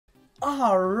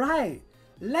Alright,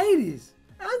 ladies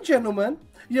and gentlemen,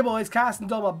 your boys Cass and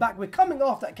Dom are back. We're coming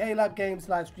off that K-Lab Games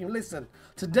live stream. Listen,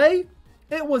 today,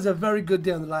 it was a very good day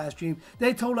on the live stream.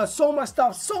 They told us so much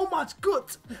stuff, so much good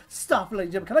stuff,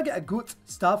 ladies and gentlemen. Can I get a good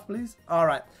stuff, please?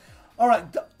 Alright,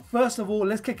 first of all,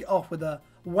 let's kick it off with a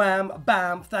wham,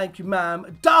 bam, thank you,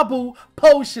 ma'am. Double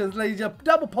potions, ladies and gentlemen.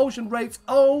 Double potion rates,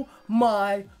 oh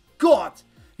my god.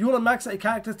 You want to max out your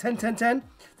characters 10, 10, 10?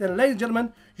 Then, ladies and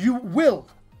gentlemen, you will,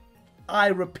 I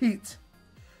repeat,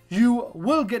 you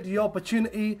will get the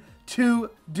opportunity to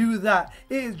do that.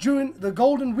 It is during the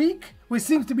Golden Week, which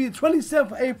seems to be the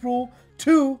 27th of April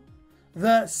to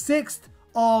the 6th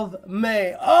of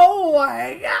May. Oh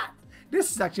my god!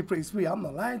 This is actually pretty sweet, I'm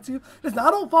not lying to you. Listen, I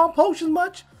don't farm potions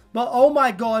much, but oh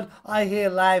my god, I hear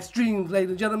live streams,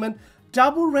 ladies and gentlemen.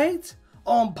 Double rate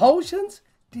on potions?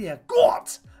 Dear god!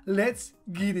 Let's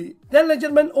get it. Then, ladies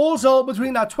and gentlemen, also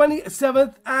between our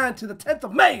 27th and to the 10th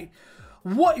of May,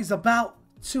 what is about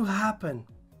to happen?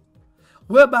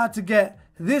 We're about to get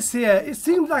this here. It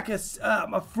seems like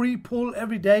a free pull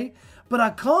every day, but I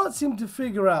can't seem to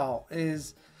figure out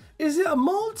is it a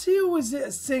multi or is it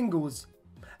a singles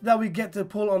that we get to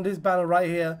pull on this banner right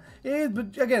here. It is,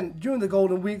 but again, during the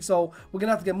Golden Week, so we're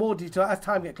gonna have to get more detail as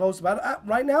time gets closer. But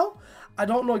right now, I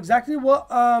don't know exactly what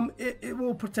it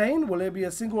will pertain. Will it be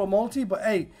a single or multi? But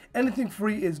hey, anything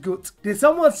free is good. Did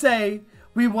someone say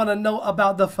we want to know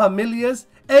about the familiars,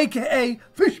 aka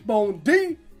Fishbone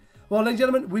D? Well, ladies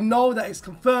and gentlemen, we know that it's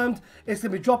confirmed. It's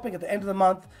going to be dropping at the end of the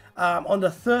month on the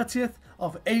 30th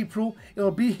of April. It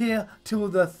will be here till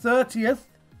the 30th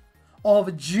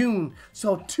of June.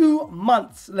 So 2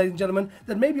 months, ladies and gentlemen.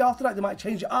 Then maybe after that, they might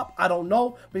change it up. I don't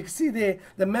know. But you can see there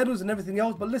the medals and everything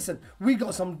else. But listen, we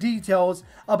got some details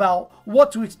about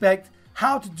what to expect,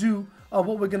 how to do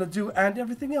what we're going to do and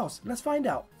everything else. Let's find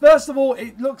out. First of all,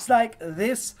 it looks like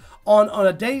this on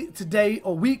a day-to-day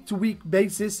or week-to-week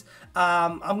basis.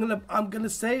 I'm gonna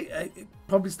say it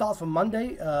probably starts from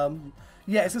Monday.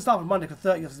 Yeah, it's gonna start from Monday because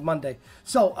 30th is Monday.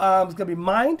 So it's gonna be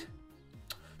mind,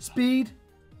 speed,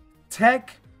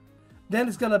 tech, then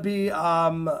it's gonna be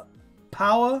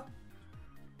power,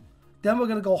 then we're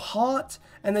gonna go heart,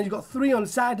 and then you got 3 on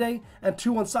Saturday and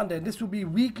 2 on Sunday. And this will be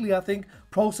weekly, I think,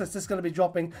 process that's gonna be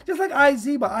dropping. Just like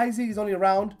IZ, but IZ is only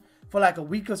around for like a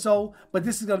week or so. But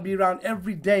this is gonna be around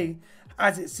every day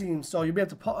as it seems. So you'll be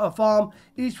able to farm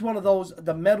each one of those,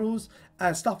 the medals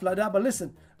and stuff like that. But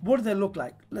listen, what do they look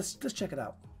like? Let's check it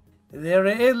out. There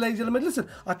it is, ladies and gentlemen. Listen,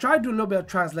 I tried to do a little bit of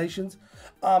translations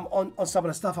on some of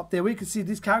the stuff up there. We can see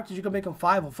these characters, you can make them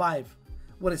 5 or 5.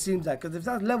 What it seems like, because if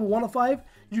that's level 1 or 5,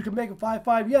 you can make them 5,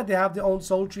 5. Yeah, they have their own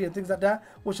soul tree and things like that,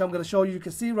 which I'm going to show you. You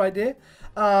can see right there,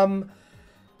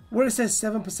 where it says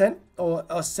 7% or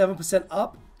 7%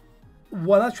 up.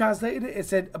 When I translated it, it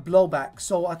said a blowback.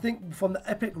 So I think from the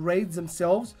epic raids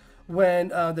themselves, when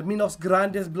the Minos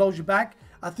Grandes blows you back,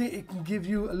 I think it can give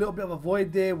you a little bit of a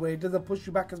void there where it doesn't push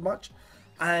you back as much,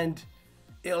 and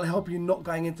it'll help you not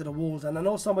going into the walls. And I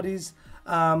know some of these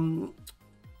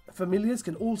familiars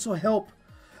can also help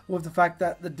with the fact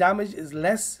that the damage is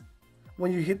less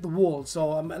when you hit the wall.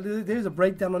 So there's a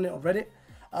breakdown on it on Reddit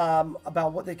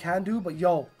about what they can do, but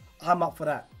yo, I'm up for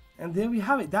that. And there we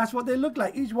have it. That's what they look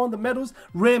like. Each one of the medals,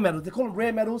 rare medals. They call them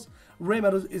rare medals. Rare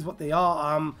medals is what they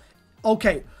are.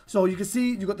 Okay, so you can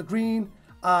see you got the green.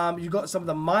 You got some of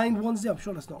the mind ones there. I'm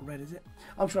sure that's not red, is it?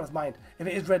 I'm sure that's mind. If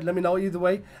it is red, let me know either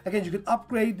way. Again, you can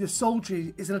upgrade the soul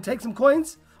tree. It's gonna take some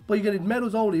coins, but you're gonna need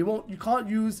medals only. You can't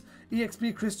use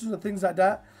EXP crystals and things like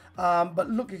that. But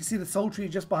look, you can see the soul tree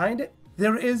just behind it.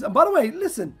 There it is. And by the way,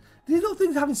 listen, these little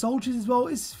things having soul trees as well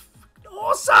is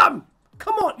awesome.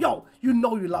 Come on, yo, you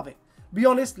know you love it. Be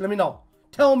honest, let me know.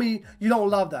 Tell me you don't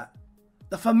love that.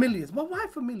 The familiars. Well, why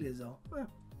familiars though? Well,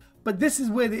 but this is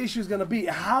where the issue is going to be.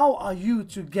 How are you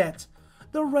to get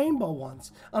the rainbow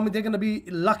ones? I mean, they're going to be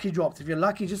lucky drops. If you're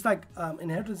lucky, just like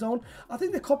Inheritance Zone. I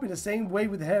think they're copying the same way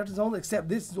with the Inheritance Zone, except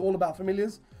this is all about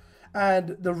familiars.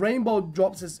 And the rainbow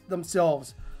drops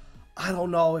themselves, I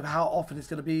don't know how often it's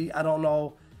going to be. I don't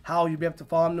know how you'll be able to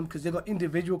farm them because they've got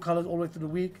individual colors all the way through the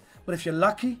week. But if you're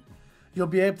lucky, you'll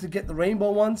be able to get the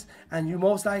rainbow ones, and you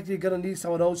most likely are going to need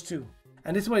some of those too.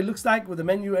 And this is what it looks like with the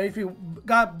menu and everything.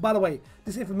 God, by the way,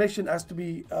 this information has to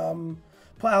be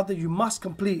put out there. You must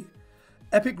complete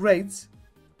epic raids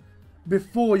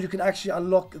before you can actually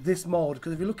unlock this mode.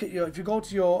 Because if you look at if you go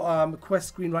to your quest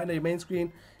screen right now, your main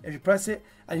screen, if you press it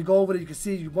and you go over there, you can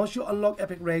see once you unlock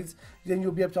epic raids, then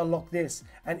you'll be able to unlock this.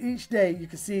 And each day you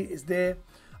can see it's there.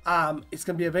 It's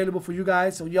gonna be available for you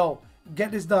guys. So yo, get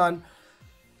this done.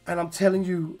 And I'm telling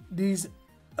you, these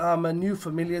new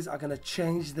familiars are gonna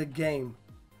change the game.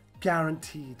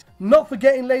 guaranteed. Not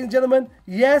forgetting, ladies and gentlemen,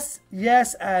 yes,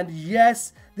 and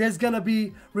yes, there's gonna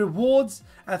be rewards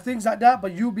and things like that,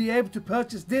 but you'll be able to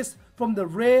purchase this from the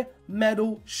Rare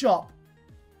Metal shop.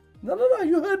 No,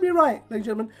 you heard me right, ladies and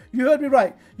gentlemen. You heard me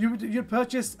right. You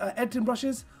purchase editing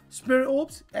brushes, spirit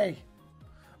orbs, hey,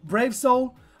 Brave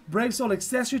Soul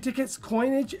accessory tickets,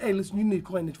 coinage. Hey, listen, you need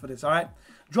coinage for this, all right?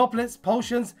 Droplets,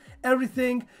 potions,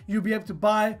 everything you'll be able to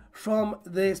buy from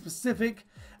the specific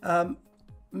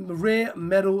Rare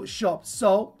Metal shop.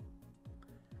 So,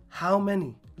 how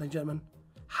many, ladies and gentlemen,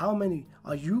 how many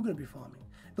are you going to be farming?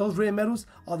 Those rare medals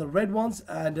are the red ones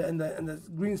and the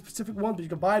green specific ones, but you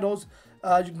can buy those.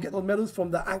 You can get those medals from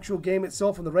the actual game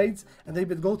itself, from the raids, and then you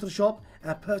can go to the shop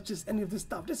and purchase any of this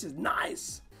stuff. This is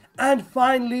nice. And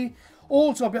finally,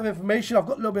 also a bit of information. I've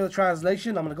got a little bit of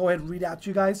translation. I'm going to go ahead and read it out to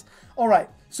you guys. All right,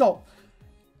 so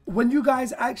when you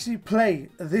guys actually play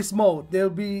this mode, there'll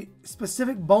be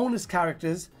specific bonus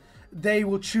characters they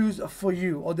will choose for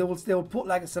you, or they will put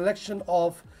like a selection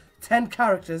of 10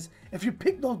 characters. If you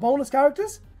pick those bonus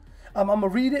characters, I'm gonna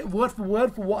read it word for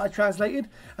word for what I translated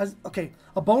as. Okay,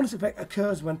 a bonus effect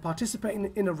occurs when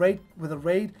participating in a raid with a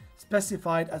raid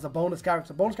specified as a bonus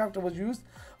character. Bonus character was used.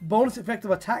 Bonus effect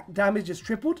of attack damage is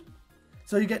tripled,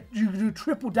 so you do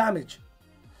triple damage,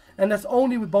 and that's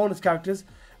only with bonus characters.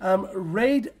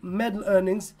 Raid medal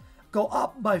earnings go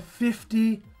up by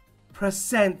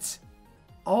 50%.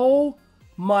 Oh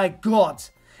my god.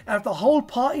 And if the whole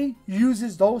party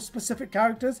uses those specific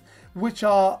characters, which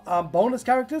are bonus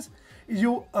characters,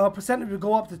 your percentage will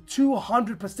go up to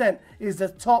 200% is the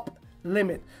top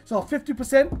limit. So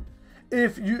 50%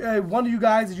 if you one of you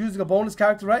guys is using a bonus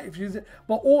character, right? If you use it,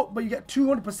 but you get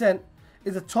 200%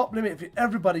 is the top limit if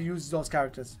everybody uses those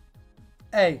characters.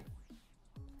 Hey,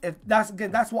 if that's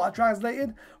again, that's what I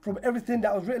translated from everything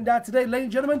that was written down today, ladies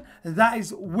and gentlemen. That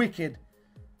is wicked.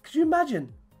 Could you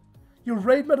imagine? Your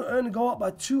raid medal earning go up by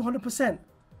 200%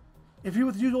 if you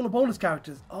were to use all the bonus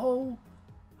characters. Oh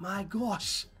my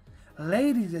gosh.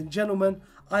 Ladies and gentlemen,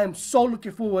 I am so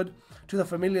looking forward to the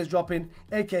familiars dropping,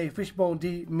 aka Fishbone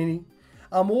D Mini.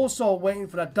 I'm also waiting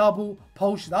for the double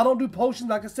potions. I don't do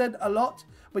potions, like I said, a lot,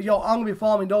 but yo, I'm going to be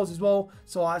farming those as well.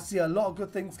 So I see a lot of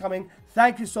good things coming.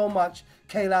 Thank you so much,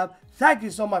 K-Lab. Thank you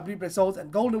so much, Bleach Souls.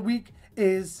 And Golden Week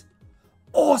is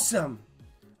awesome.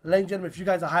 Ladies and gentlemen, if you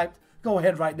guys are hyped, go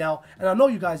ahead right now, and I know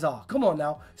you guys are. Come on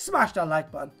now, smash that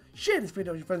like button, share this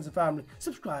video with your friends and family,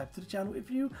 subscribe to the channel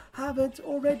if you haven't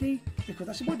already, because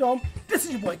that's your boy Dom, this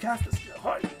is your boy Cass,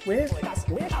 we're